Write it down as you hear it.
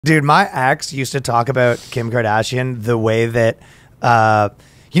Dude, my ex used to talk about Kim Kardashian the way that,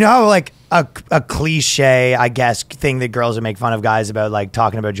 you know how like a cliche, I guess, thing that girls would make fun of guys about, like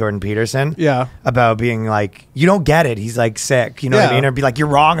talking about Jordan Peterson. Yeah. About being like, you don't get it. He's like sick. You know what I mean? Or be like, you're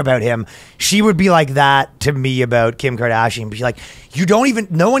wrong about him. She would be like that to me about Kim Kardashian. Be like, you don't even,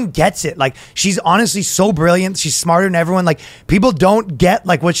 no one gets it. Like, she's honestly so brilliant. She's smarter than everyone. Like, people don't get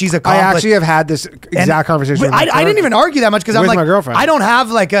like what she's accomplished. I actually have had this exact conversation with I didn't even argue that much because I'm like, my girlfriend. I don't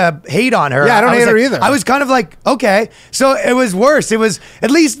have like a hate on her. Yeah, I don't hate her like, either. I was kind of like, okay. So it was worse. It was, at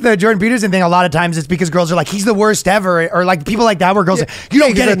least the Jordan Peterson thing, a lot of times it's because girls are like, he's the worst ever. Or like people like that where girls are like, you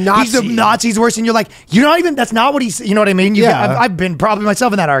don't get it. He's the Nazi's worse. And you're like, you're not even, that's not what he's, you know what I mean? I've been probably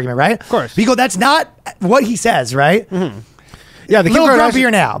myself in that argument, right? Of course. You go, that's not what he says, right? Mm-hmm. Yeah, the little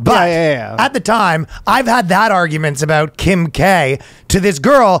grumpier now, but yeah. At the time, I've had that arguments about Kim K to this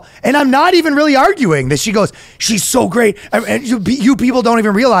girl, and I'm not even really arguing that she goes, she's so great, and you people don't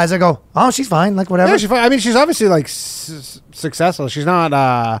even realize. I go, oh, she's fine, like whatever. Yeah, she's fine. I mean, she's obviously like successful. She's not.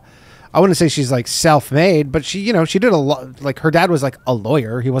 I wouldn't say she's like self-made, but she, you know, she did a lot. Like her dad was like a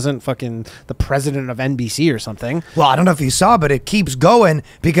lawyer. He wasn't fucking the president of NBC or something. Well, I don't know if you saw, but it keeps going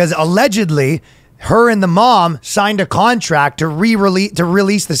because allegedly, her and the mom signed a contract to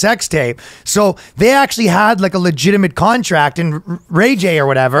release the sex tape. So they actually had like a legitimate contract, and Ray J or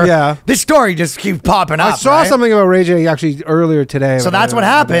whatever. Yeah. This story just keeps popping up. I saw something about Ray J actually earlier today. So that's what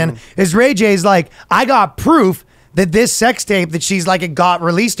happened is Ray J's like, I got proof that this sex tape that she's like, it got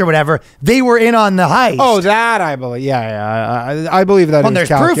released or whatever, they were in on the heist. Oh, that I believe. Yeah. I believe that. Well, there's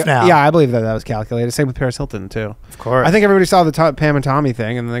proof now. Yeah, I believe that was calculated. Same with Paris Hilton too. Of course. I think everybody saw the Pam and Tommy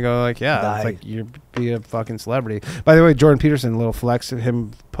thing, and then they go like, yeah, it's like you're be a fucking celebrity. By the way, Jordan Peterson, little flex of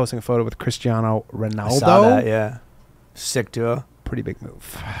him posting a photo with Cristiano Ronaldo. I saw that, yeah. Sick duo. Pretty big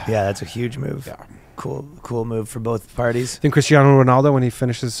move. Yeah, that's a huge move. Yeah. Cool move for both parties. Think Cristiano Ronaldo, when he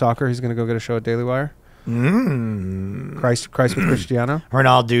finishes soccer, he's going to go get a show at Daily Wire? Christ with Cristiano.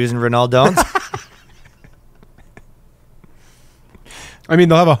 Ronaldo's and Ronaldons. I mean,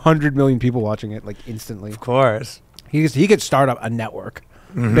 they'll have 100 million people watching it like instantly. Of course. He could start up a network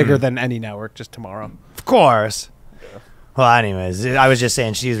bigger than any network just tomorrow. Of course. Yeah. Well, anyways, I was just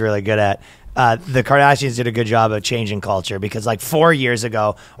saying she's really good at. The Kardashians did a good job of changing culture because like 4 years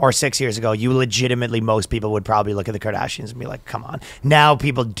ago or 6 years ago, you legitimately, most people would probably look at the Kardashians and be like, come on. Now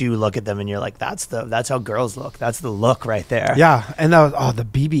people do look at them and you're like, that's how girls look. That's the look right there. Yeah. And that was, the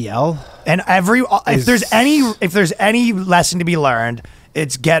BBL. And if there's any lesson to be learned,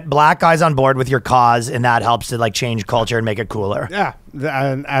 it's get black guys on board with your cause, and that helps to like change culture and make it cooler. Yeah,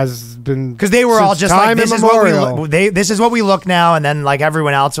 and as been because they were all just like, this is what we look now, and then like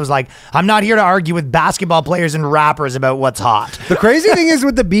everyone else was like, I'm not here to argue with basketball players and rappers about what's hot. The crazy thing is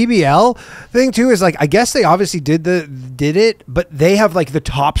with the BBL thing too is like, I guess they obviously did it, but they have like the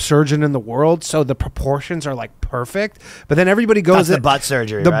top surgeon in the world, so the proportions are like perfect. But then everybody goes the butt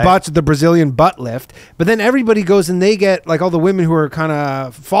surgery, the Brazilian butt lift. But then everybody goes and they get like all the women who are kind of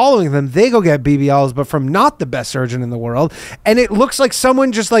following them, they go get BBLs, but from not the best surgeon in the world, and it looks like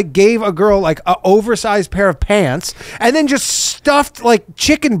someone just like gave a girl like an oversized pair of pants and then just stuffed like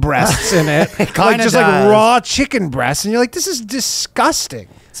chicken breasts in it, like just like raw chicken breasts, and you're like, this is disgusting.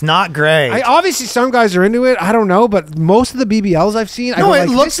 It's not great. Obviously, some guys are into it. I don't know, but most of the BBLs I've seen, it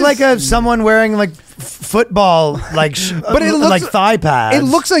looks like someone wearing like football, like, but it looks like thigh pads. It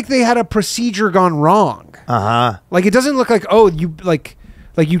looks like they had a procedure gone wrong. Like it doesn't look like you like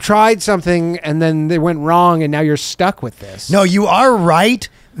you tried something and then they went wrong and now you're stuck with this. No, you are right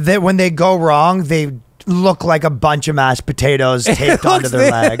that when they go wrong, they look like a bunch of mashed potatoes taped onto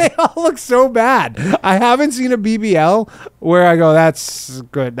their leg. They all look so bad. I haven't seen a BBL where I go, that's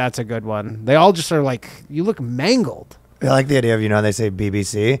good. That's a good one. They all just are like, you look mangled. I like the idea of, they say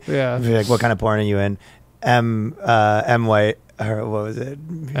BBC. Yeah. You're like, what kind of porn are you in? M White. Or what was it?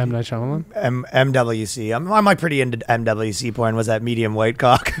 M. Night Shyamalan? MWC. I'm like pretty into MWC porn. Was that medium weight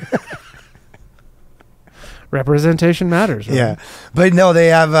cock? Representation matters. Right? Yeah. But no, they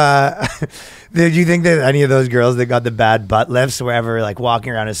have... do you think that any of those girls that got the bad butt lifts were ever like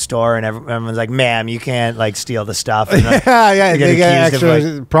walking around a store and everyone's like, ma'am, you can't like steal the stuff? And, yeah. They get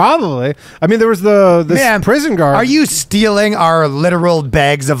extra, probably. I mean, there was this prison guard. Are you stealing our literal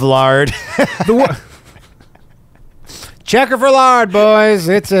bags of lard? Checker for lard, boys.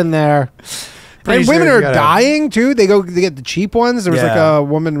 It's in there. And women are dying too. They get the cheap ones. There was like a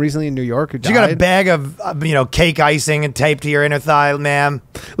woman recently in New York who died. You got a bag of cake icing and taped to your inner thigh, ma'am.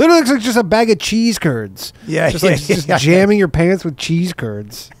 Literally looks like just a bag of cheese curds. Yeah, just jamming your pants with cheese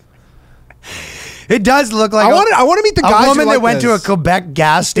curds. It does look like I want to meet the guys woman who that went to a Quebec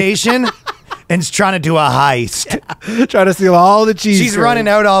gas station and is trying to do a heist. Trying to steal all the cheese. She's running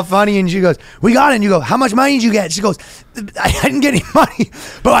out all funny, and she goes, "We got it." And you go, "How much money did you get?" She goes, "I didn't get any money,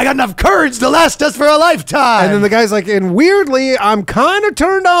 but I got enough courage to last us for a lifetime." And then the guy's like, and weirdly, I'm kind of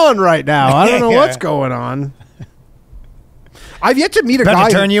turned on right now. I don't know what's going on. I've yet to meet a guy.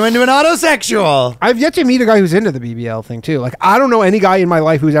 To turn you into an autosexual. I've yet to meet a guy who's into the BBL thing too. Like, I don't know any guy in my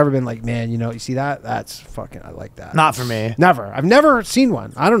life who's ever been like, man, you know, you see that? That's fucking, I like that. Not for me. Never. I've never seen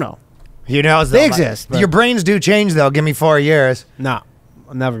one. I don't know. You know, they exist. Your brains do change, though. Give me 4 years. No.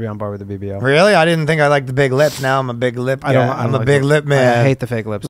 I'll never be on board with the BBL. Really? I didn't think I liked the big lips. Now I'm a big lip guy. I'm a big lip man. I hate the fake lips.